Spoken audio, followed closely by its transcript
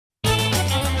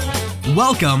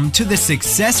Welcome to the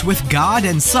Success with God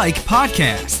and Psych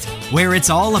podcast, where it's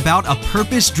all about a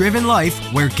purpose-driven life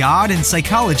where God and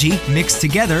psychology mix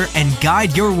together and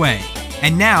guide your way.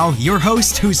 And now, your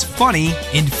host who's funny,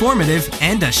 informative,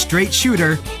 and a straight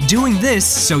shooter, doing this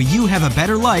so you have a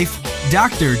better life,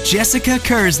 Dr. Jessica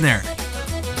Kersner.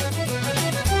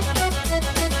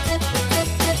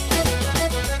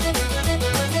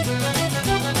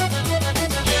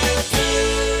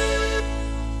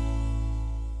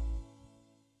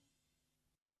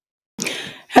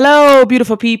 Hello,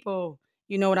 beautiful people.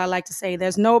 You know what I like to say.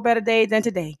 There's no better day than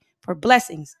today for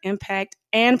blessings, impact,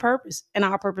 and purpose. And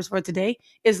our purpose for today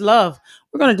is love.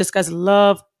 We're going to discuss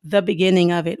love, the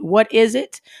beginning of it. What is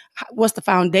it? What's the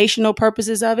foundational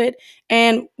purposes of it?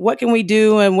 And what can we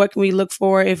do and what can we look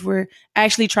for if we're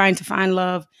actually trying to find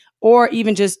love, or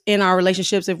even just in our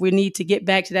relationships, if we need to get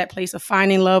back to that place of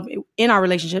finding love in our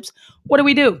relationships? What do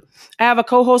we do? I have a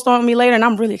co-host on me later, and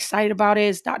I'm really excited about it.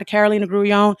 It's Dr. Carolina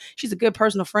Grullon. She's a good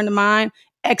personal friend of mine,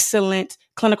 excellent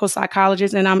clinical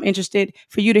psychologist, and I'm interested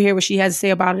for you to hear what she has to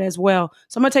say about it as well.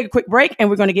 So I'm going to take a quick break, and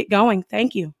we're going to get going.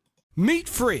 Thank you. Meet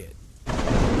Fred.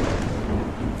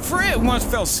 Fred once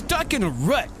felt stuck in a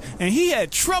rut, and he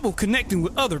had trouble connecting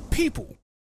with other people.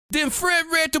 Then Fred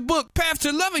read the book Path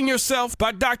to Loving Yourself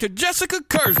by Dr. Jessica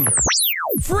Kersner.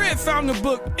 Fred found the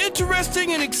book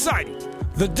interesting and exciting.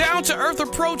 The down-to-earth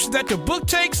approach that the book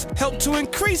takes helped to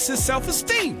increase his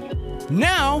self-esteem.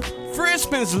 Now, Fred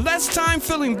spends less time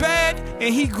feeling bad,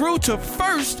 and he grew to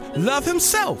first love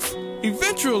himself.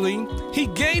 Eventually, he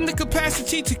gained the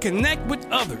capacity to connect with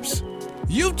others.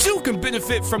 You too can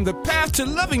benefit from the Path to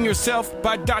Loving Yourself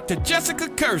by Dr. Jessica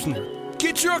Kersner.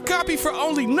 Get your copy for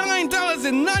only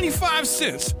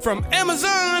 $9.95 from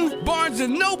Amazon, Barnes &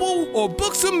 Noble, or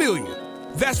Books A Million.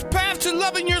 That's Path to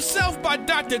Loving Yourself by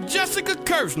Dr. Jessica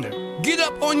Kersner. Get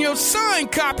up on your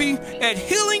signed copy at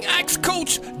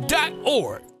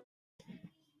healingaxcoach.org.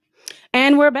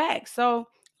 And we're back. So,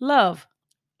 love.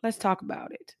 Let's talk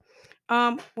about it.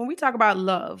 When we talk about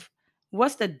love,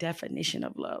 what's the definition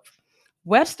of love?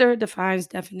 Webster defines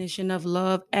definition of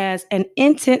love as an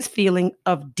intense feeling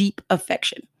of deep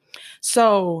affection.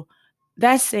 So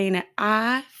that's saying that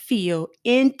I feel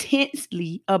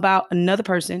intensely about another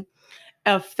person,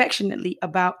 affectionately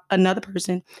about another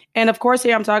person. And of course,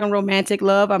 here I'm talking romantic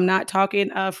love. I'm not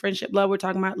talking friendship love. We're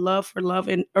talking about love for love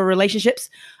and relationships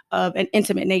of an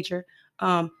intimate nature.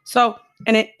 So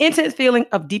an intense feeling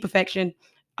of deep affection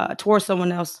towards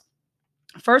someone else.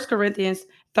 1 Corinthians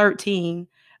 13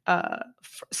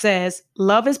 says,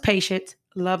 love is patient,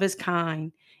 love is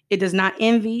kind. It does not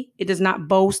envy, it does not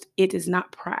boast, it is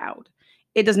not proud.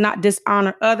 It does not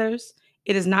dishonor others,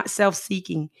 it is not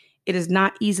self-seeking, it is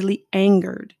not easily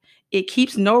angered. It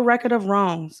keeps no record of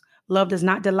wrongs. Love does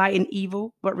not delight in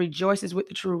evil, but rejoices with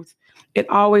the truth. It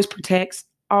always protects,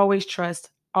 always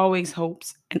trusts, always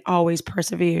hopes, and always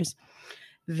perseveres.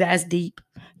 That's deep.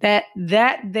 That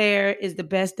there is the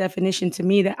best definition to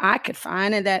me that I could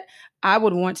find and that I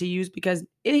would want to use, because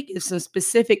it gives some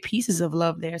specific pieces of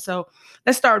love there. So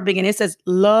let's start beginning. It says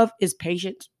love is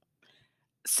patient.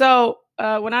 So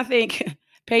when I think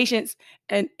patience,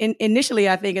 and initially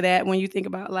I think of that when you think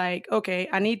about like, okay,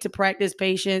 I need to practice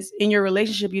patience in your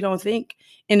relationship. You don't think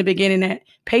in the beginning that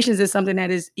patience is something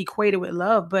that is equated with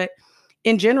love, but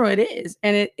in general it is.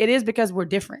 And it is because we're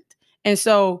different. And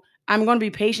so I'm going to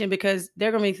be patient because there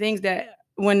are going to be things that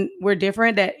when we're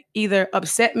different that either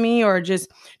upset me or just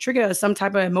trigger some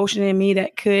type of emotion in me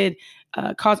that could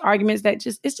cause arguments that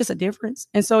it's just a difference.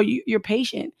 And so you're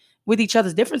patient with each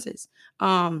other's differences.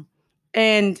 And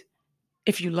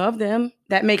if you love them,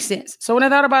 that makes sense. So when I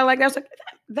thought about it like that, I was like,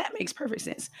 that makes perfect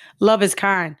sense. Love is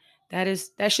kind. That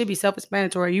should be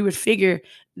self-explanatory. You would figure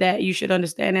that you should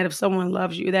understand that if someone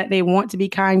loves you, that they want to be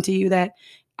kind to you, that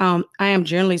I am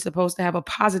generally supposed to have a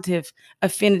positive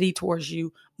affinity towards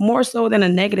you, more so than a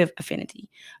negative affinity.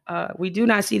 We do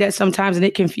not see that sometimes, and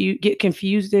it get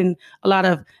confused in a lot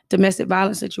of domestic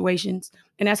violence situations.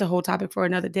 And that's a whole topic for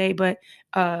another day. But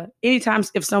anytime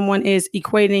if someone is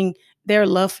equating their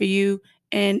love for you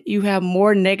and you have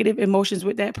more negative emotions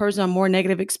with that person, or more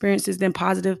negative experiences than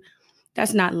positive,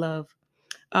 that's not love.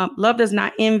 Love does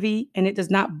not envy, and it does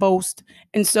not boast.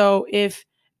 And so if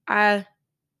I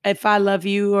love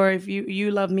you, or if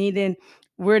you love me, then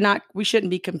we shouldn't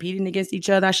be competing against each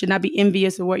other. I should not be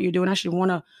envious of what you're doing. I should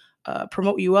want to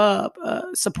promote you up,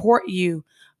 support you.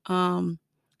 I'm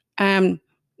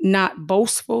not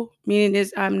boastful, meaning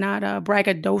I'm not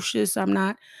braggadocious. I'm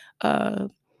not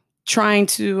trying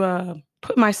to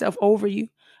put myself over you.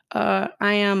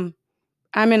 I'm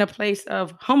in a place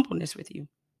of humbleness with you.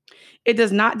 It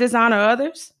does not dishonor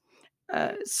others.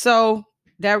 So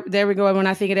there we go. And when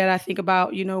I think of that, I think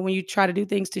about, when you try to do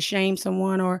things to shame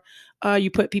someone or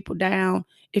you put people down.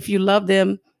 If you love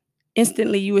them,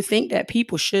 instantly you would think that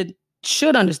people should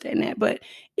understand that, but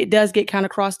it does get kind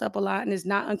of crossed up a lot, and it's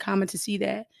not uncommon to see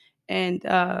that. And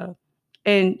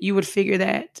you would figure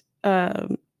that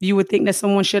you would think that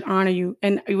someone should honor you,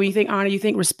 and when you think honor, you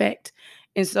think respect,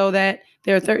 and so that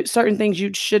there are certain things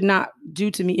you should not do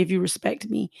to me if you respect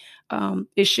me.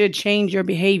 It should change your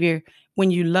behavior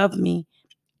when you love me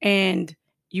and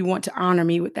you want to honor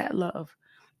me with that love.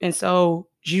 And so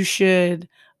you should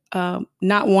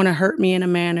not want to hurt me in a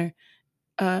manner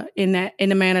in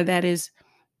a manner that is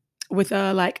with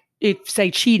like, if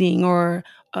say cheating or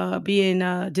being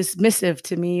dismissive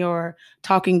to me or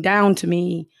talking down to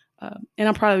me.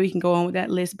 And we can go on with that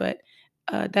list, but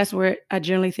that's where I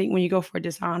generally think when you go for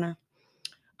dishonor.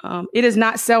 It is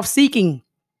not self-seeking.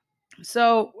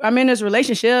 So I'm in this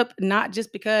relationship not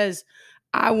just because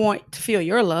I want to feel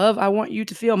your love. I want you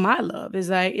to feel my love.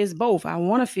 It's both. I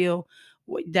want to feel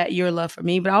that your love for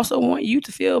me, but I also want you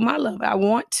to feel my love. I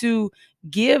want to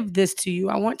give this to you.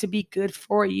 I want to be good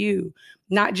for you,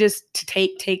 not just to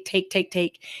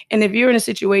take. And if you're in a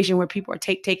situation where people are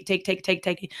take,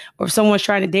 or if someone's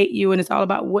trying to date you and it's all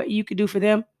about what you could do for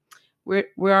them, we're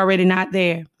already not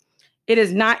there. It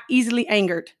is not easily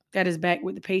angered. That is back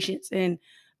with the patience. And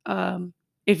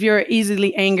if you're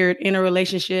easily angered in a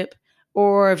relationship,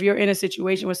 or if you're in a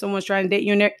situation where someone's trying to date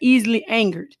you and they're easily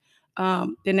angered,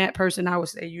 then that person, I would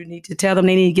say you need to tell them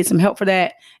they need to get some help for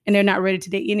that. And they're not ready to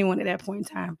date anyone at that point in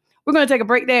time. We're going to take a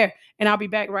break there, and I'll be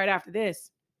back right after this.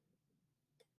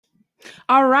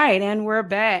 All right. And we're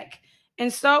back.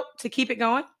 And so to keep it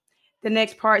going, the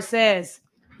next part says,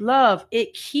 love,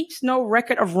 it keeps no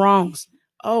record of wrongs.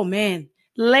 Oh, man.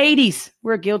 Ladies,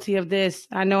 we're guilty of this.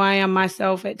 I know I am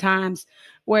myself at times,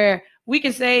 where we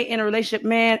can say in a relationship,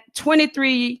 man,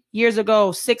 23 years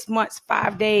ago, 6 months,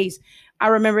 5 days, I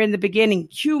remember in the beginning,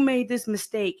 you made this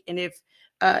mistake. And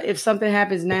if something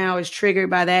happens now is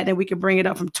triggered by that, then we can bring it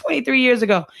up from 23 years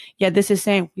ago. Yeah, this is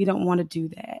saying we don't want to do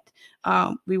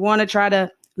that. We want to try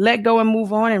to let go and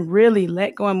move on, and really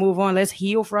let go and move on. Let's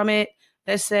heal from it.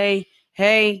 Let's say,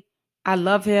 hey, I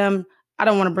love him. I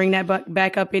don't want to bring that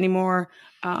back up anymore.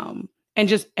 And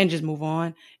just move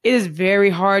on. It is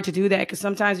very hard to do that, because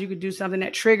sometimes you could do something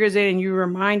that triggers it and you're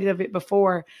reminded of it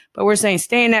before. But we're saying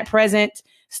stay in that present,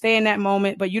 stay in that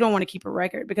moment, but you don't want to keep a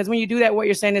record, because when you do that, what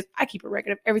you're saying is, I keep a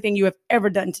record of everything you have ever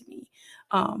done to me.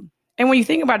 And when you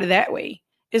think about it that way,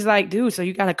 it's like, dude, so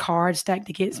you got a card stacked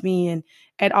against me, and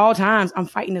at all times I'm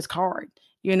fighting this card,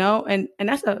 and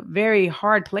that's a very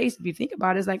hard place if you think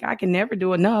about it. It's like, I can never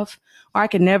do enough, or I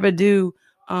can never do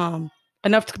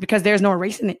enough because there's no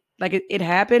erasing it. Like it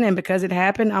happened, and because it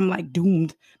happened, I'm like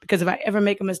doomed, because if I ever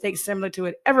make a mistake similar to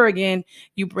it ever again,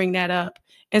 you bring that up.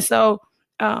 And so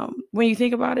when you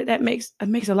think about it, it makes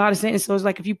a lot of sense. So it's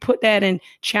like, if you put that and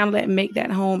channel that and make that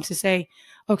home to say,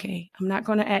 okay, I'm not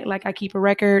going to act like I keep a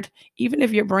record, even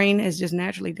if your brain is just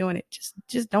naturally doing it.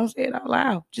 Just don't say it out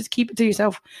loud. Just keep it to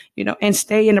yourself, and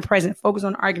stay in the present. Focus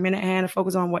on the argument at hand and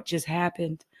focus on what just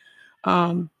happened.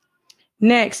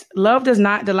 Next, love does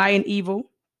not delight in evil.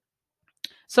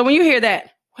 So when you hear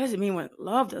that, what does it mean when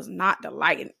love does not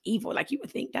delight in evil? Like, you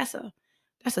would think that's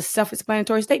a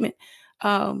self-explanatory statement.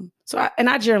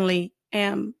 I generally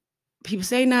am, people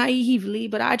say naively,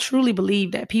 but I truly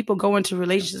believe that people go into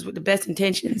relationships with the best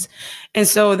intentions. And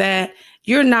so that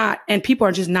you're not, and people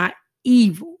are just not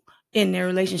evil in their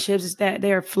relationships. Is that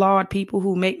they're flawed people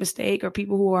who make mistakes, or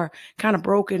people who are kind of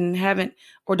broken and haven't,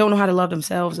 or don't know how to love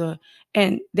themselves,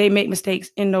 and they make mistakes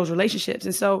in those relationships.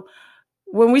 And so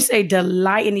when we say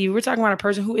delight in evil, we're talking about a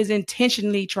person who is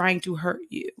intentionally trying to hurt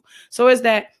you. So is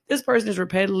that this person is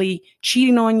repetitively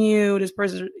cheating on you. This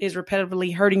person is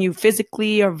repetitively hurting you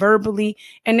physically or verbally,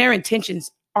 and their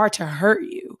intentions are to hurt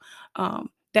you,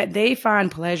 that they find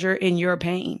pleasure in your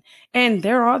pain. And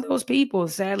there are those people,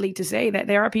 sadly to say, that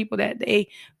there are people that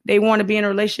they want to be in a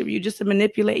relationship with you just to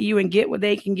manipulate you and get what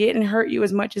they can get and hurt you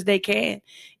as much as they can.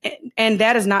 And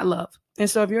that is not love. And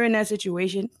so if you're in that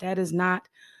situation, that is not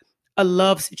a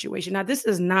love situation. Now, this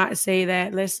does not say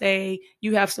that, let's say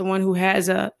you have someone who has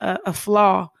a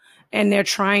flaw and they're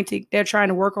trying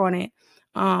to work on it,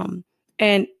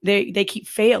 and they keep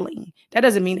failing. That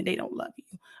doesn't mean that they don't love you.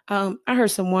 I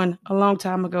heard someone a long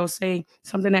time ago say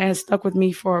something that has stuck with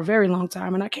me for a very long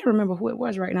time, and I can't remember who it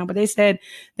was right now, but they said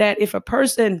that if a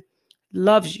person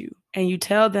loves you and you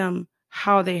tell them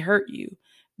how they hurt you,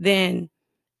 then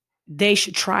they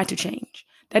should try to change.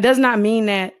 That does not mean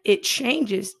that it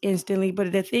changes instantly,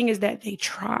 but the thing is that they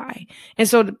try. And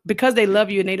so because they love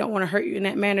you and they don't want to hurt you in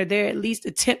that manner, they're at least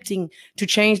attempting to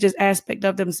change this aspect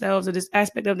of themselves or this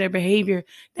aspect of their behavior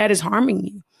that is harming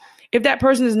you. If that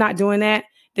person is not doing that,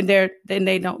 then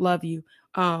they don't love you.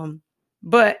 And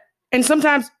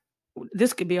sometimes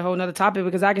this could be a whole nother topic,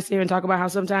 because I can sit here and talk about how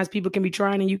sometimes people can be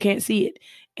trying and you can't see it.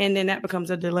 And then that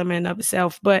becomes a dilemma in of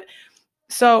itself. But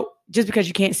so just because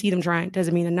you can't see them trying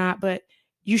doesn't mean they're not, but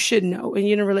you should know. And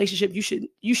you're in a relationship,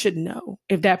 you should know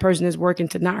if that person is working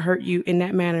to not hurt you in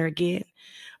that manner again.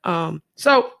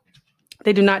 So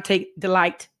they do not take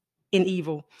delight in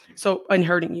evil, so in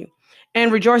hurting you,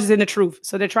 and rejoices in the truth.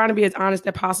 So they're trying to be as honest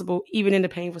as possible, even in the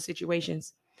painful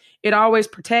situations. It always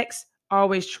protects,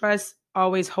 always trusts,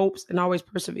 always hopes, and always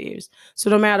perseveres. So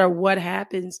no matter what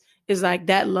happens, it's like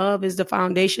that love is the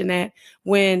foundation that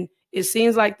when it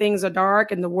seems like things are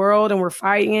dark in the world and we're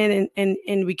fighting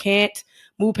and we can't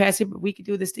move past it, but we can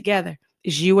do this together.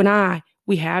 It's you and I.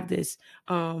 We have this.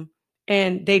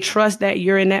 And they trust that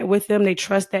you're in that with them. They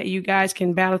trust that you guys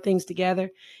can battle things together,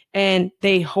 and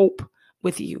they hope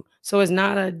with you. So it's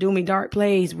not a doomy dark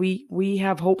place. We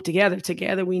have hope together.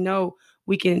 Together we know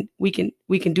we can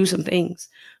do some things.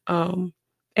 And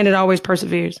it always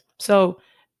perseveres. So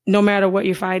no matter what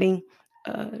you're fighting,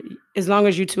 as long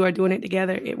as you two are doing it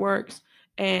together, it works.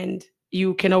 And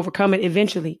you can overcome it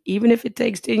eventually. Even if it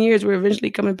takes 10 years, we're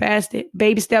eventually coming past it.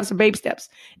 Baby steps are baby steps,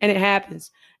 and it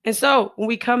happens. And so when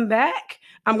we come back,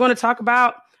 I'm going to talk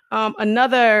about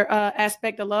another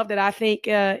aspect of love that I think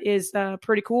is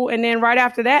pretty cool. And then right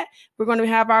after that, we're going to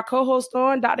have our co-host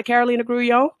on, Dr. Carolina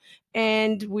Grullon,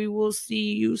 and we will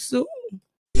see you soon.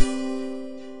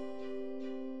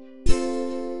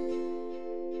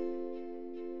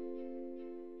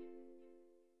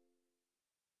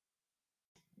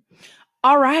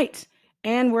 All right,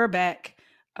 and we're back.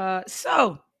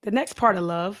 So the next part of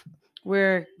love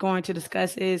we're going to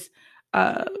discuss is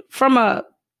from a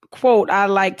quote I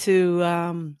like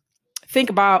to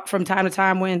think about from time to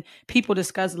time when people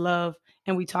discuss love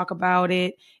and we talk about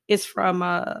it. It's from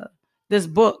this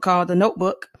book called The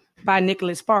Notebook by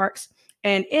Nicholas Sparks.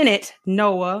 And in it,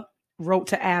 Noah wrote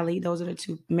to Allie. Those are the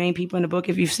two main people in the book.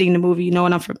 If you've seen the movie, you know,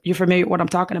 and you're familiar with what I'm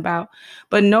talking about.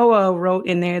 But Noah wrote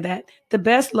in there that the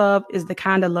best love is the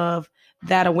kind of love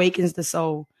that awakens the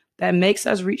soul, that makes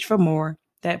us reach for more,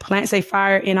 that plants a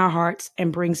fire in our hearts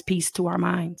and brings peace to our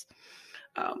minds.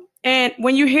 And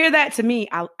when you hear that, to me,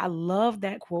 I love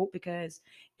that quote, because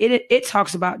it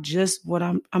talks about just what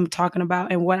I'm talking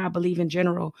about and what I believe in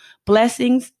general: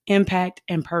 blessings, impact,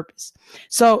 and purpose.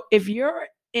 So if you're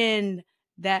in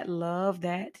that love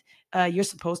that you're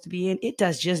supposed to be in, it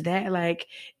does just that. Like,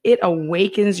 it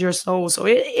awakens your soul. So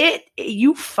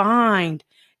you find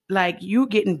like you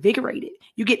get invigorated,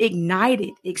 you get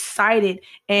ignited, excited,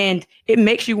 and it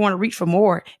makes you want to reach for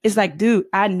more. It's like, dude,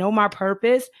 I know my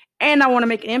purpose and I want to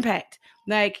make an impact.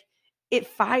 Like, it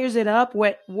fires it up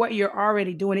what you're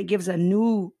already doing. It gives a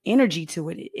new energy to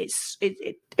it.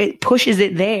 It pushes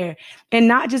it there. And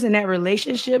not just in that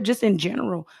relationship, just in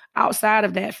general, outside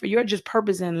of that, for your just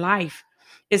purpose in life.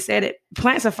 It said it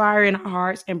plants a fire in our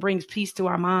hearts and brings peace to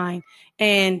our mind.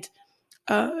 And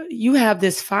you have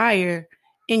this fire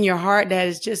in your heart that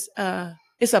is just,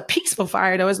 it's a peaceful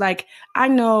fire though. It's like, I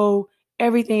know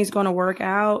everything's going to work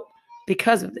out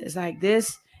because of this. Like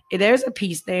this, there's a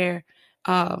peace there.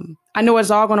 I know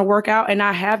it's all going to work out, and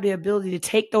I have the ability to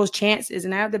take those chances,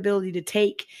 and I have the ability to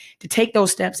take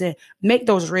those steps and make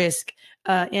those risks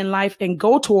in life and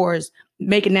go towards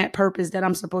making that purpose that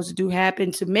I'm supposed to do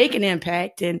happen, to make an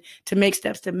impact and to make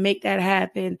steps to make that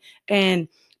happen and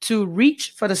to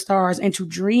reach for the stars and to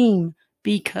dream,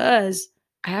 because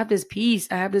I have this peace.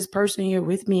 I have this person here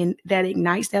with me, and that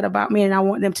ignites that about me. And I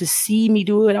want them to see me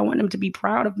do it. I want them to be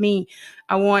proud of me.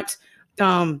 I want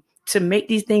to make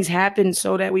these things happen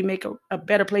so that we make a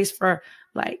better place for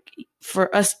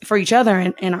us, for each other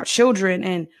and our children.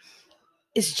 And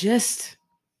it's just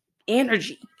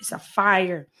energy. It's a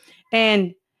fire.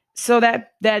 And so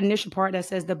that initial part that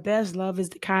says the best love is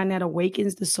the kind that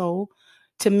awakens the soul.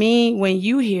 To me, when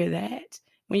you hear that,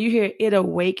 when you hear it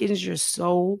awakens your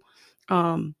soul,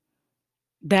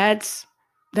 that's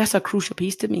a crucial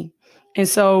piece to me. And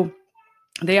so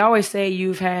they always say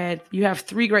you have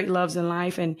three great loves in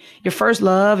life, and your first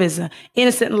love is an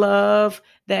innocent love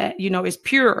that, you know, is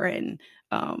pure, and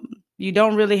you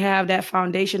don't really have that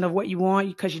foundation of what you want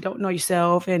because you don't know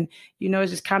yourself, and you know,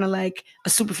 it's just kind of like a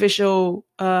superficial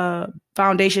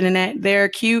foundation in that they're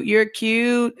cute, you're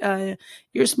cute,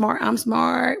 you're smart, I'm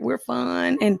smart, we're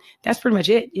fun, and that's pretty much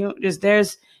it. You know, just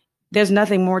there's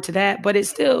nothing more to that, but it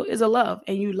still is a love,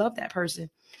 and you love that person.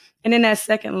 And then that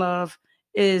second love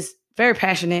is very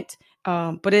passionate,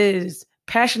 but it is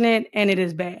passionate and it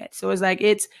is bad. So it's like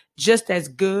it's just as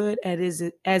good as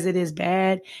it is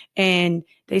bad. And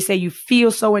they say you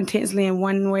feel so intensely in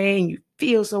one way and you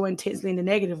feel so intensely in the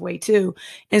negative way too.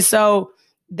 And so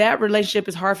that relationship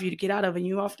is hard for you to get out of, and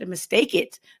you often mistake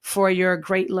it for your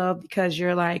great love because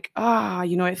you're like,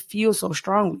 it feels so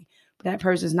strongly, but that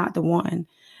person's not the one.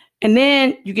 And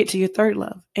then you get to your third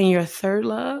love, and your third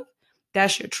love,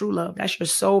 that's your true love. That's your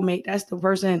soulmate. That's the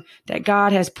person that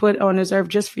God has put on this earth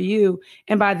just for you.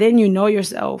 And by then you know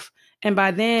yourself. And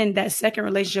by then that second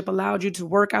relationship allowed you to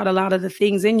work out a lot of the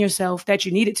things in yourself that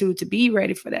you needed to be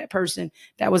ready for that person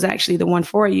that was actually the one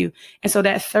for you. And so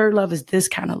that third love is this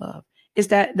kind of love. It's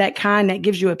that kind that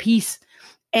gives you a peace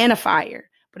and a fire,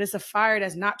 but it's a fire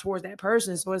that's not towards that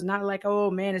person. So it's not like,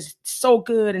 oh man, it's so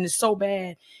good and it's so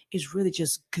bad. It's really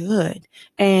just good.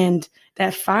 And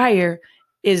that fire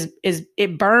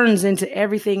it burns into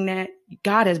everything that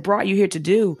God has brought you here to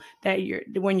do. That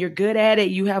when you're good at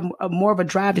it, you have more of a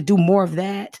drive to do more of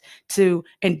that,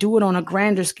 and do it on a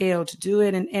grander scale, to do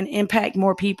it and impact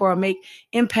more people, or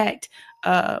impact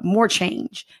more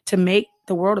change, to make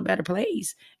the world a better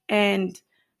place. And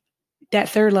that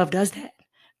third love does that,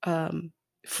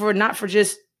 not for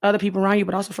just other people around you,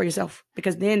 but also for yourself.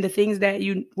 Because then the things that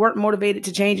you weren't motivated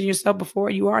to change in yourself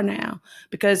before, you are now,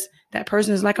 because that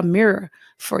person is like a mirror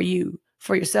for you,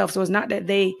 for yourself. So it's not that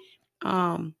they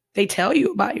tell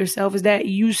you about yourself, is that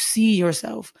you see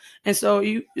yourself. And so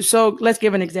let's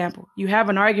give an example. You have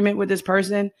an argument with this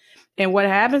person, and what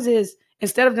happens is,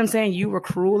 instead of them saying you were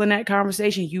cruel in that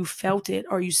conversation, you felt it,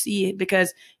 or you see it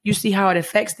because you see how it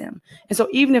affects them. And so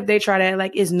even if they try to act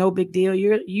like it's no big deal,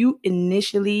 you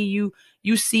initially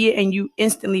see it, and you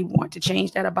instantly want to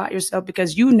change that about yourself,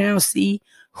 because you now see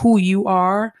who you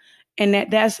are, and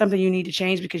that's something you need to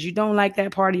change, because you don't like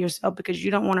that part of yourself, because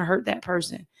you don't want to hurt that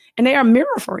person. And they are a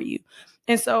mirror for you.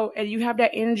 And so, and you have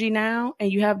that energy now,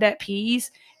 and you have that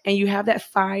peace, and you have that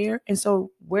fire. And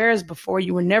so whereas before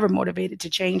you were never motivated to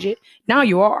change it, now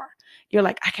you are. You're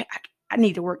like, I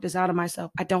need to work this out of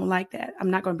myself. I don't like that.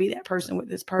 I'm not going to be that person with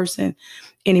this person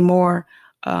anymore.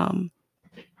 And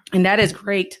that is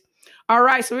great. All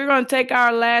right, so we're going to take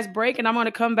our last break, and I'm going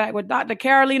to come back with Dr.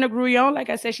 Carolina Grullon. Like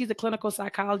I said, she's a clinical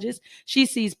psychologist. She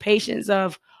sees patients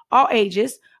of all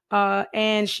ages,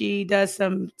 and she does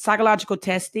some psychological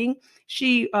testing.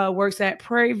 She works at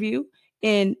Prairie View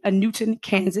in Newton,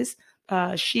 Kansas.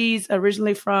 She's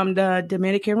originally from the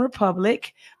Dominican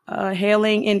Republic,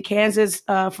 hailing in Kansas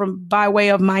by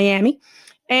way of Miami.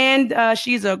 And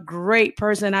she's a great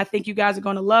person. I think you guys are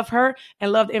going to love her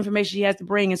and love the information she has to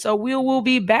bring. And so we will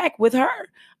be back with her.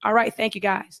 All right. Thank you,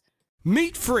 guys.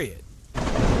 Meet Fred.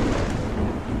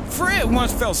 Fred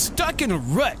once felt stuck in a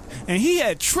rut, and he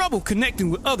had trouble connecting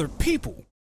with other people.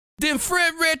 Then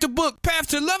Fred read the book Path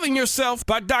to Loving Yourself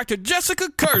by Dr. Jessica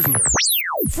Kersner.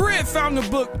 Fred found the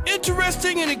book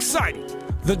interesting and exciting.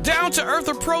 The down-to-earth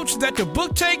approach that the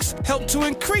book takes helped to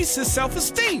increase his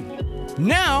self-esteem.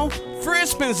 Now, Fred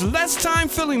spends less time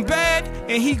feeling bad,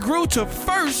 and he grew to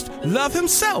first love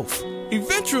himself.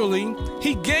 Eventually,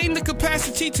 he gained the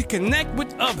capacity to connect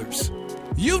with others.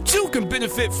 You too can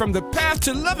benefit from the Path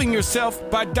to Loving Yourself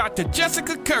by Dr.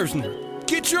 Jessica Kersner.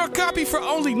 Get your copy for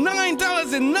only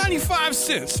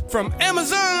 $9.95 from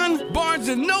Amazon, Barnes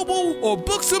 & Noble, or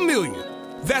Books A Million.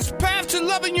 That's Path to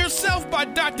Loving Yourself by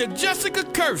Dr. Jessica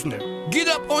Kersner. Get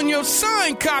up on your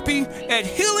signed copy at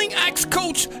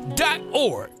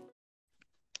healingactscoach.org.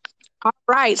 All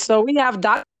right, so we have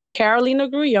Dr. Carolina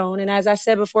Grullon, and as I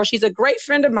said before, she's a great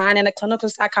friend of mine and a clinical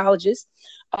psychologist.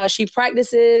 She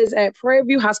practices at Prairie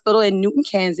View Hospital in Newton,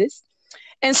 Kansas.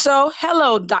 And so,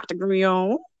 hello, Dr.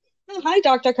 Grullon. Hi,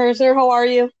 Dr. Kersner. How are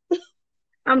you?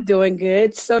 I'm doing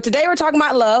good. So today we're talking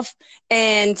about love.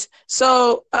 And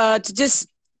so to just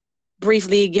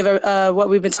briefly give what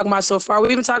we've been talking about so far, we've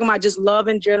been talking about just love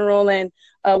in general, and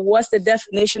what's the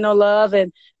definition of love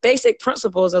and basic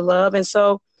principles of love. And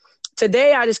so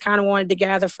today I just kind of wanted to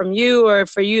gather from you, or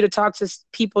for you to talk to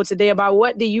people today about,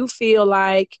 what do you feel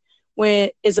like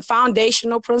is a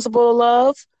foundational principle of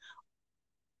love?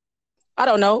 I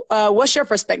don't know. What's your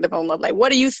perspective on love? Like,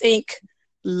 what do you think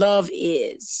love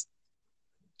is?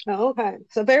 Oh, okay.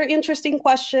 It's a very interesting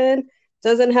question.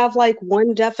 Doesn't have like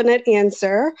one definite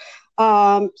answer.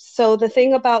 So the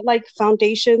thing about like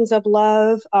foundations of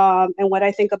love, and what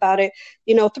I think about it,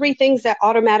 three things that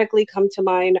automatically come to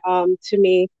mind to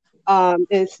me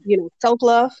is,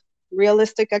 self-love,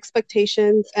 realistic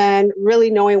expectations, and really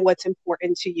knowing what's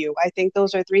important to you. I think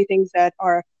those are three things that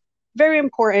are very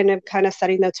important in kind of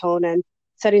setting the tone and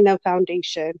setting the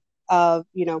foundation of,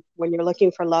 when you're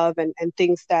looking for love and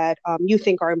things that you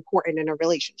think are important in a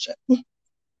relationship.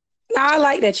 I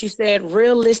like that you said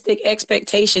realistic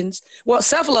expectations. Well,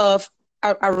 self-love,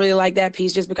 I really like that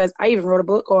piece just because I even wrote a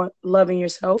book on loving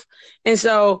yourself. And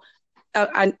so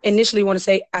I initially want to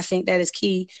say I think that is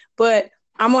key, but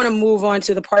I'm going to move on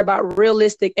to the part about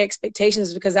realistic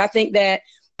expectations because I think that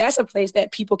that's a place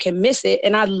that people can miss it.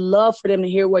 And I'd love for them to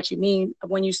hear what you mean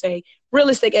when you say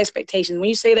realistic expectations. When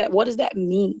you say that, what does that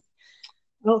mean?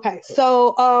 Okay,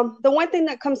 so the one thing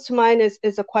that comes to mind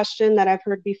is a question that I've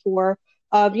heard before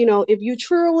of, if you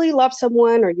truly love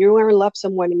someone or you are in love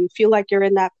someone and you feel like you're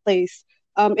in that place,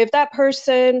 if that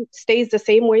person stays the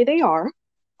same way they are,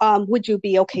 would you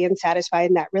be okay and satisfied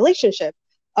in that relationship?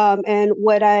 And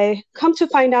what I come to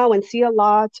find out and see a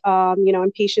lot,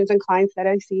 in patients and clients that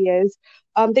I see is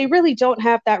they really don't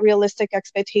have that realistic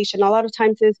expectation. A lot of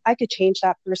times is I could change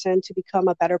that person to become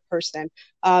a better person.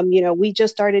 We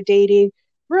just started dating.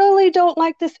 Really don't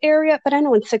like this area, but I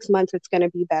know in 6 months it's going to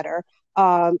be better. There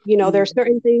are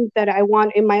certain things that I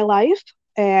want in my life,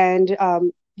 and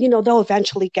they'll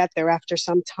eventually get there after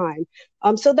some time.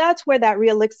 So that's where that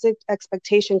realistic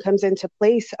expectation comes into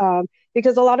place,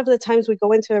 because a lot of the times we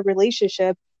go into a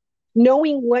relationship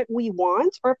knowing what we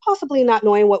want, or possibly not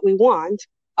knowing what we want.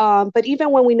 But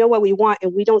even when we know what we want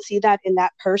and we don't see that in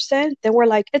that person, then we're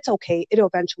like, it's okay, it'll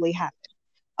eventually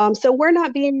happen. So we're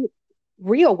not being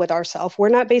real with ourselves. We're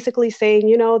not basically saying,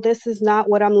 this is not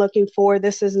what I'm looking for.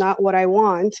 This is not what I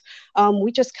want.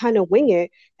 We just kind of wing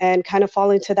it and kind of fall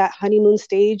into that honeymoon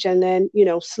stage. And then,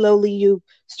 slowly you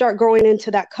start growing into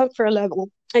that comfort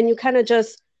level and you kind of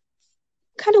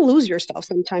lose yourself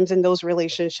sometimes in those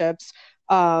relationships,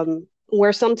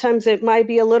 where sometimes it might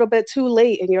be a little bit too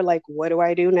late and you're like, what do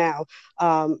I do now?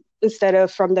 Instead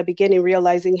of from the beginning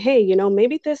realizing, hey,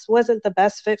 maybe this wasn't the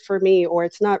best fit for me, or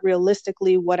it's not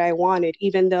realistically what I wanted,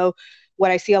 even though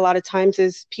what I see a lot of times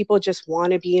is people just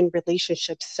want to be in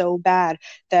relationships so bad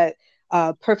that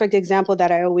perfect example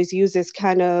that I always use is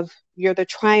kind of you're the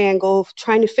triangle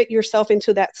trying to fit yourself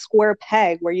into that square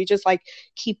peg where you just like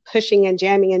keep pushing and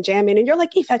jamming and you're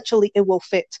like, eventually it will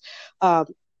fit.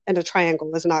 And a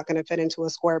triangle is not going to fit into a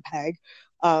square peg.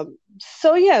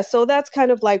 So that's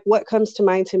kind of like what comes to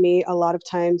mind to me a lot of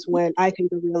times when I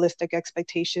think of realistic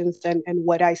expectations and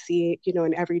what I see,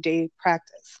 in everyday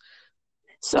practice.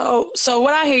 So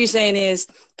what I hear you saying is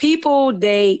people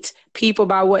date people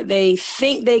by what they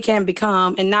think they can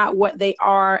become and not what they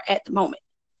are at the moment.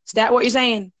 Is that what you're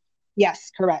saying?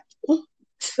 Yes, correct.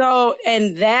 So,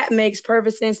 and that makes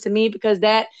perfect sense to me because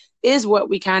that is what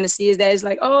we kind of see is that it's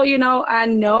like, oh, I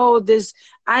know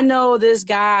this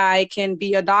guy can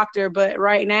be a doctor, but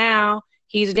right now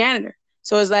he's a janitor.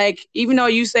 So it's like, even though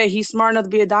you say he's smart enough to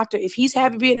be a doctor, if he's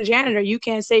happy being a janitor, you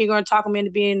can't say you're going to talk him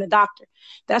into being a doctor.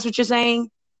 That's what you're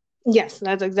saying? Yes,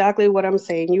 that's exactly what I'm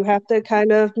saying. You have to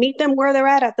kind of meet them where they're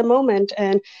at the moment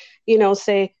and,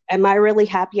 say, am I really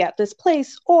happy at this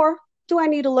place? Or do I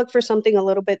need to look for something a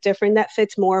little bit different that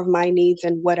fits more of my needs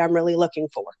and what I'm really looking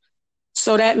for?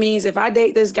 So that means if I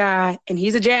date this guy and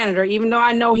he's a janitor, even though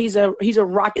I know he's a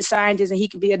rocket scientist and he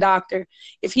could be a doctor,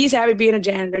 if he's happy being a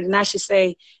janitor, then I should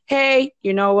say, hey,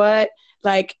 you know what?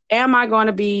 Like, am I going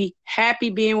to be happy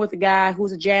being with a guy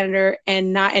who's a janitor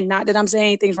and not that I'm saying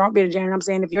anything's wrong with being a janitor. I'm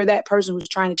saying if you're that person who's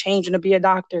trying to change and to be a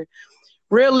doctor,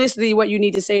 realistically, what you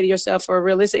need to say to yourself for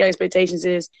realistic expectations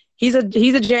is he's a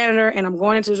janitor and I'm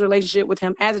going into this relationship with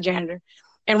him as a janitor.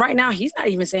 And right now, he's not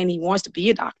even saying he wants to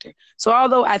be a doctor. So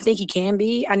although I think he can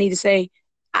be, I need to say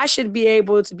I should be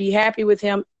able to be happy with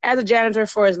him as a janitor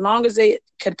for as long as it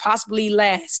could possibly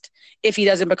last if he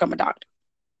doesn't become a doctor.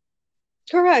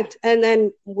 Correct. And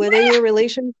then within your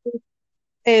relationship,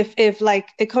 if like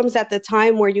it comes at the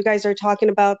time where you guys are talking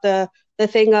about the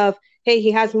thing of, hey,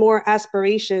 he has more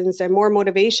aspirations and more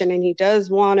motivation and he does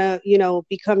want to,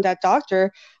 become that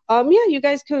doctor. You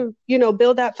guys could,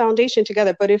 build that foundation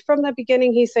together. But if from the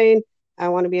beginning he's saying, I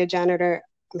want to be a janitor,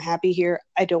 I'm happy here,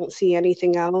 I don't see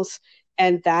anything else,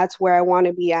 and that's where I want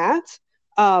to be at,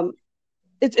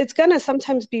 it's going to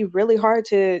sometimes be really hard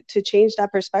to change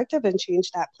that perspective and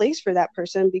change that place for that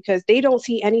person because they don't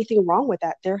see anything wrong with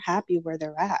that. They're happy where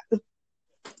they're at.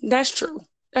 That's true.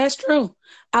 That's true.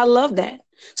 I love that.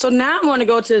 So now I'm going to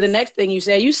go to the next thing you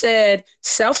said. You said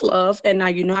self-love. And now,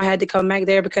 I had to come back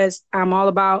there because I'm all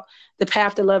about the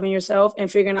path to loving yourself and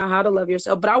figuring out how to love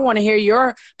yourself. But I want to hear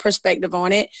your perspective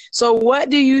on it. So what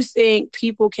do you think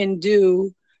people can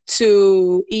do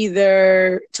to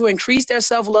either to increase their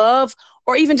self-love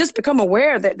or even just become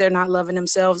aware that they're not loving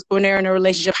themselves when they're in a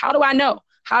relationship? How do I know?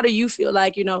 How do you feel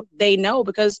like, they know?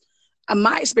 Because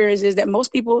my experience is that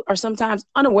most people are sometimes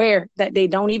unaware that they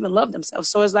don't even love themselves.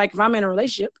 So it's like, if I'm in a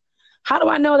relationship, how do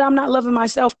I know that I'm not loving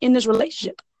myself in this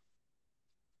relationship?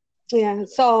 Yeah.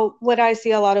 So what I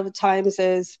see a lot of the times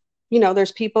is,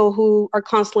 there's people who are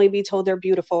constantly be told they're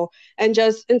beautiful and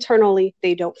just internally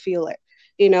they don't feel it,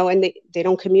 and they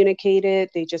don't communicate it.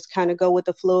 They just kind of go with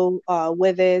the flow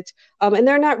with it. And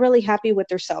they're not really happy with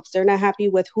themselves. They're not happy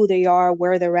with who they are,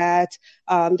 where they're at.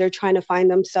 They're trying to find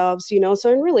themselves,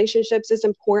 so in relationships, it's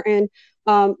important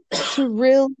to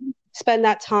really spend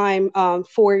that time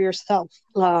for yourself.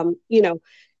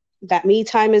 That me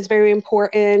time is very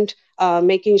important.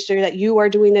 Making sure that you are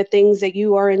doing the things that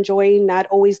you are enjoying, not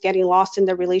always getting lost in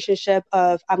the relationship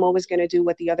of I'm always going to do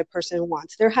what the other person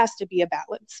wants. There has to be a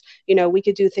balance. We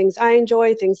could do things I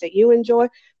enjoy, things that you enjoy,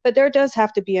 but there does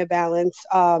have to be a balance.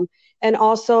 And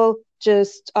also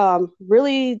just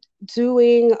really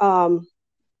doing,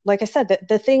 like I said,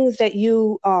 the things that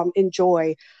you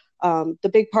enjoy. The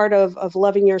big part of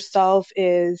loving yourself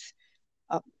is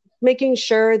making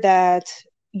sure that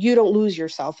you don't lose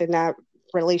yourself in that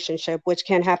relationship, which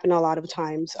can happen a lot of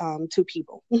times to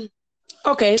people.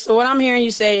 Okay, so what I'm hearing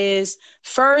you say is,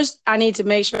 first, I need to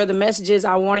make sure the messages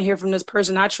I want to hear from this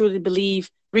person, I truly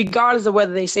believe, regardless of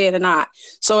whether they say it or not.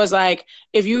 So it's like,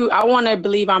 I want to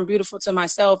believe I'm beautiful to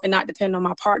myself and not depend on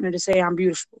my partner to say I'm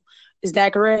beautiful. Is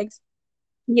that correct?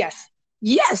 Yes.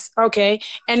 Yes. Okay.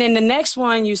 And then the next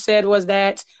one you said was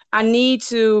that I need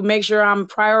to make sure I'm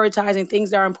prioritizing things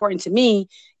that are important to me,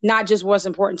 not just what's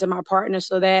important to my partner.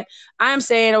 So that I'm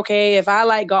saying, okay, if I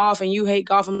like golf and you hate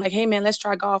golf, I'm like, hey man, let's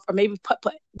try golf, or maybe put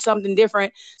something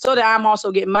different, so that I'm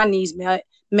also getting my needs met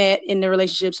in the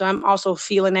relationship. So I'm also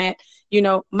feeling that,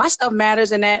 my stuff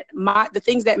matters, and that the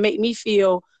things that make me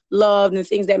feel loved and the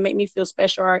things that make me feel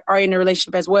special are in the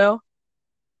relationship as well.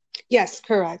 Yes,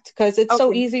 correct. Because it's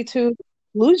so easy to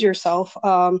lose yourself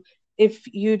if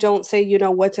you don't say,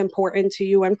 what's important to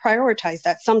you and prioritize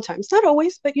that sometimes. Not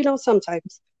always, but,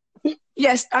 sometimes.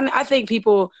 Yes, I think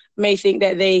people may think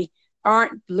that they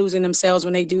aren't losing themselves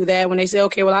when they do that. When they say,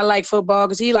 okay, well, I like football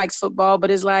because he likes football.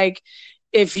 But it's like,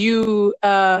 if you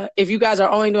guys are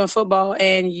only doing football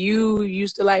and you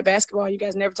used to like basketball, you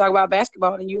guys never talk about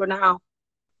basketball, and you are now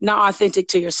not authentic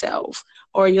to yourself,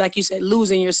 or you, like you said,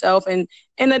 losing yourself. And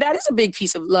that is a big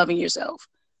piece of loving yourself.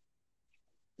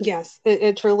 Yes,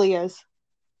 it truly is.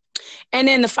 And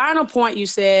then the final point you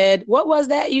said, what was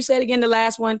that? You said again, the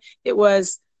last one, it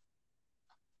was.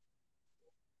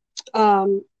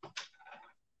 In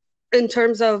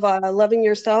terms of loving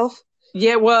yourself.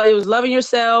 Yeah, well, it was loving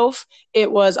yourself.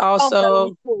 It was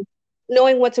also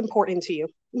knowing what's important to you.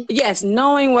 Yes,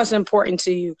 knowing what's important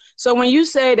to you. So when you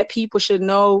say that people should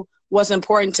know what's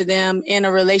important to them in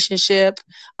a relationship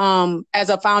as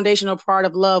a foundational part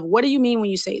of love, what do you mean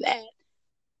when you say that?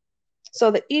 So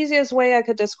the easiest way I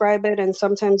could describe it, and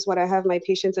sometimes what I have my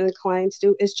patients and clients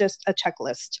do, is just a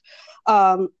checklist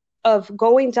of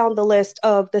going down the list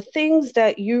of the things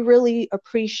that you really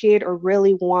appreciate or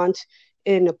really want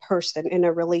in a person, in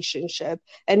a relationship,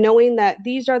 and knowing that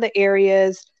these are the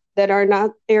areas that are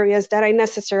not areas that I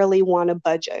necessarily want to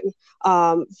budget.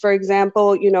 For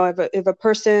example, if a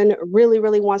person really,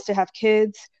 really wants to have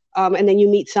kids, and then you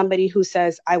meet somebody who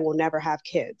says, I will never have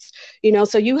kids,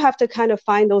 so you have to kind of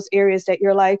find those areas that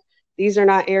you're like, these are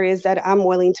not areas that I'm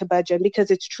willing to budget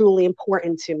because it's truly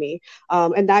important to me.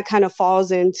 And that kind of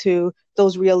falls into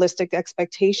those realistic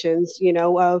expectations,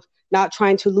 of not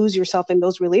trying to lose yourself in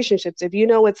those relationships. If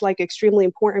it's like extremely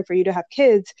important for you to have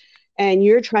kids, and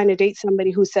you're trying to date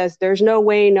somebody who says, there's no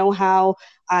way, no how,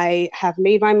 I have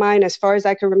made my mind as far as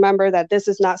I can remember that this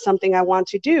is not something I want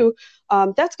to do,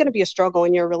 that's going to be a struggle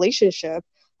in your relationship.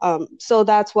 So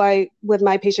that's why with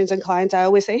my patients and clients, I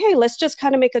always say, hey, let's just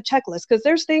kind of make a checklist, because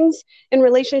there's things in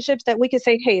relationships that we could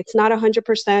say, hey, it's not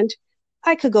 100%.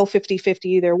 I could go 50-50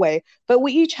 either way. But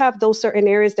we each have those certain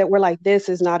areas that we're like, this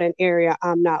is not an area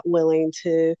I'm not willing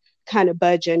to kind of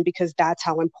budge in, because that's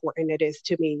how important it is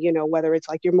to me, whether it's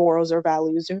like your morals or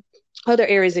values or other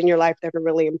areas in your life that are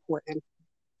really important.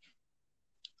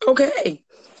 Okay.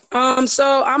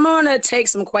 So I'm going to take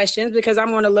some questions, because I'm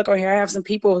going to look on here. I have some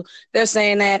people, they're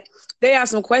saying that they have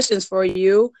some questions for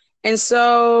you. And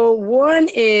so one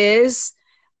is,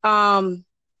 how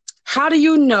do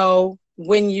you know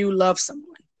when you love someone?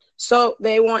 So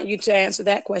they want you to answer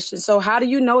that question. So how do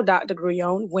you know, Dr.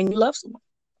 Grullon, when you love someone?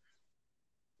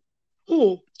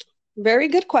 Very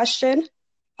good question.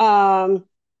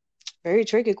 Very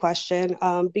tricky question,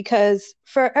 because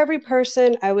for every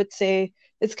person, I would say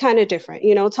it's kind of different.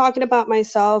 Talking about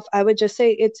myself, I would just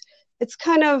say it's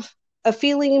kind of a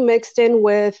feeling mixed in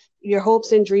with your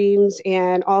hopes and dreams,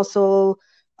 and also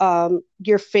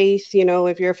your faith,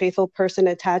 if you're a faithful person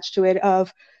attached to it,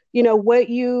 of, what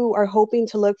you are hoping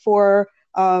to look for.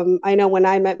 I know when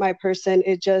I met my person,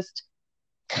 it just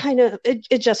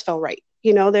it just felt right.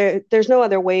 there's no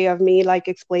other way of me like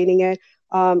explaining it.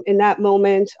 In that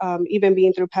moment, even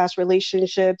being through past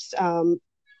relationships,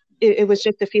 it was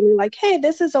just a feeling like, hey,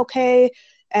 this is okay.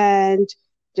 And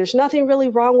there's nothing really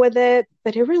wrong with it,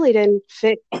 but it really didn't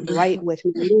fit right with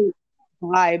me. It didn't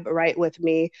vibe right with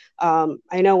me.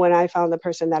 I know when I found the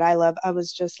person that I love, I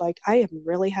was just like, I am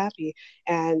really happy.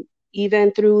 And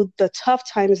even through the tough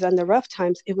times and the rough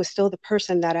times, it was still the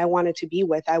person that I wanted to be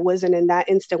with. I wasn't in that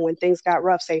instant when things got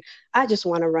rough saying, I just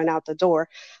want to run out the door.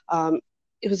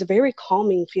 It was a very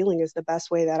calming feeling is the best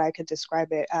way that I could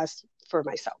describe it as for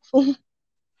myself.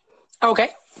 Okay.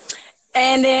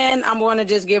 And then I'm going to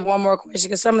just give one more question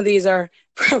because some of these are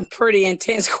pretty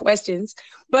intense questions.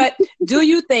 But do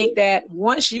you think that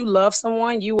once you love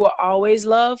someone, you will always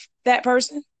love that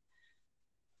person?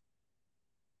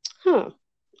 I'm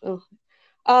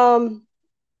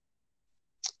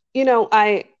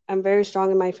very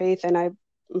strong in my faith, and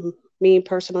me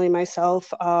personally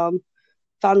myself,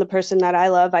 found the person that I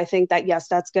love. I think that, yes,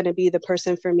 that's going to be the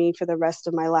person for me for the rest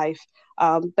of my life.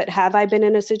 But have I been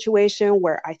in a situation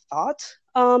where I thought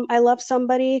I loved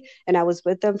somebody and I was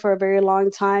with them for a very long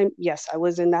time? Yes, I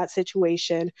was in that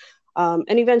situation. And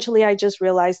eventually I just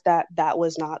realized that that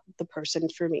was not the person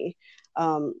for me.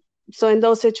 So in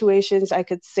those situations, I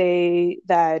could say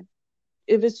that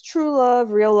if it's true love,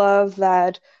 real love,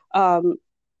 that a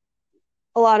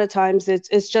lot of times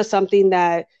it's just something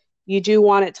that you do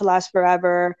want it to last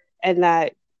forever and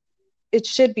that it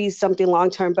should be something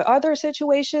long-term. But are there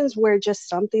situations where just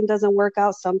something doesn't work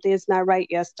out, something is not right?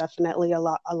 Yes, definitely. A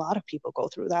lot of people go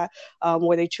through that,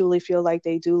 where they truly feel like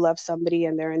they do love somebody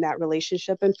and they're in that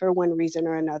relationship, and for one reason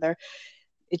or another,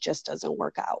 it just doesn't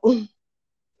work out.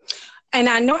 And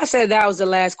I know I said that was the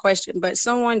last question, but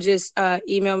someone just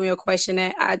emailed me a question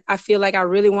that I feel like I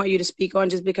really want you to speak on,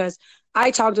 just because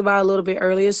I talked about it a little bit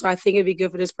earlier. So I think it'd be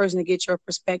good for this person to get your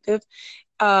perspective.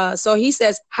 So he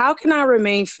says, how can I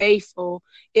remain faithful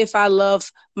if I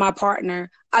love my partner?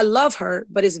 I love her,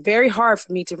 but it's very hard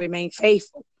for me to remain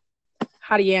faithful.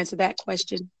 How do you answer that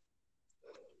question?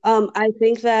 I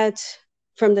think that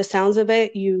from the sounds of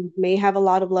it, you may have a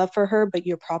lot of love for her, but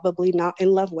you're probably not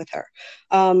in love with her.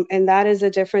 And that is a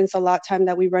difference a lot of time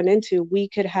that we run into. We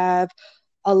could have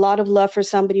a lot of love for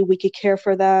somebody. We could care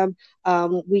for them.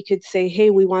 We could say, hey,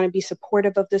 we want to be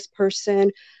supportive of this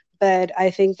person. But I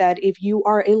think that if you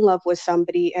are in love with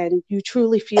somebody and you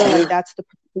truly feel like that's the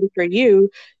person for you,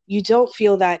 you don't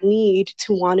feel that need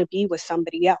to want to be with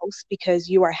somebody else because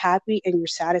you are happy and you're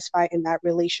satisfied in that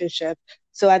relationship.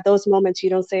 So at those moments,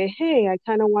 you don't say, hey, I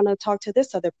kind of want to talk to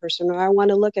this other person, or I want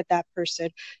to look at that person,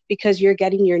 because you're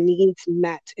getting your needs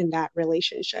met in that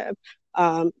relationship.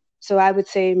 So I would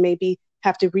say maybe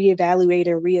have to reevaluate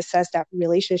and reassess that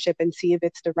relationship and see if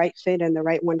it's the right fit and the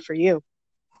right one for you.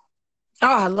 Oh,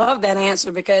 I love that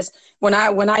answer, because when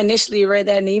I initially read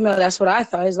that in the email, that's what I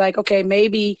thought. It's like, okay,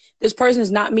 maybe this person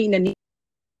is not meeting the need,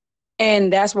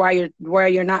 and that's why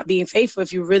you're not being faithful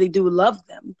if you really do love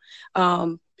them.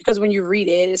 Because when you read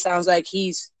it, it sounds like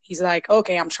he's like,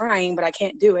 okay, I'm trying, but I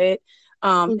can't do it.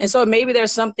 And so maybe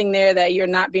there's something there that you're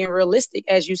not being realistic,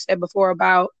 as you said before,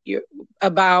 about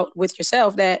with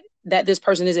yourself, that this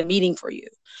person isn't meeting for you.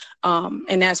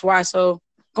 And that's why. So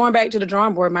going back to the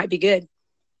drawing board might be good.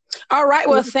 All right.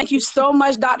 Well, thank you so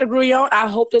much, Dr. Grullon. I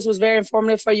hope this was very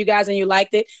informative for you guys and you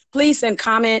liked it. Please send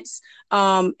comments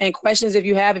and questions if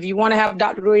you have. If you want to have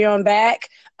Dr. Grullon back,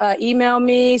 email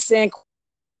me, send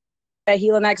at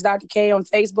HealingX.K on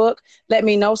Facebook. Let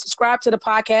me know. Subscribe to the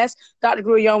podcast. Dr.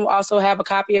 Grullon will also have a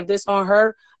copy of this on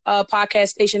her podcast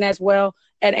station as well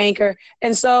at Anchor.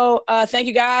 And so thank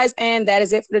you guys. And that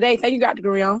is it for today. Thank you, Dr.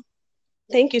 Grullon.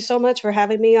 Thank you so much for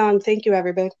having me on. Thank you,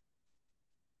 everybody.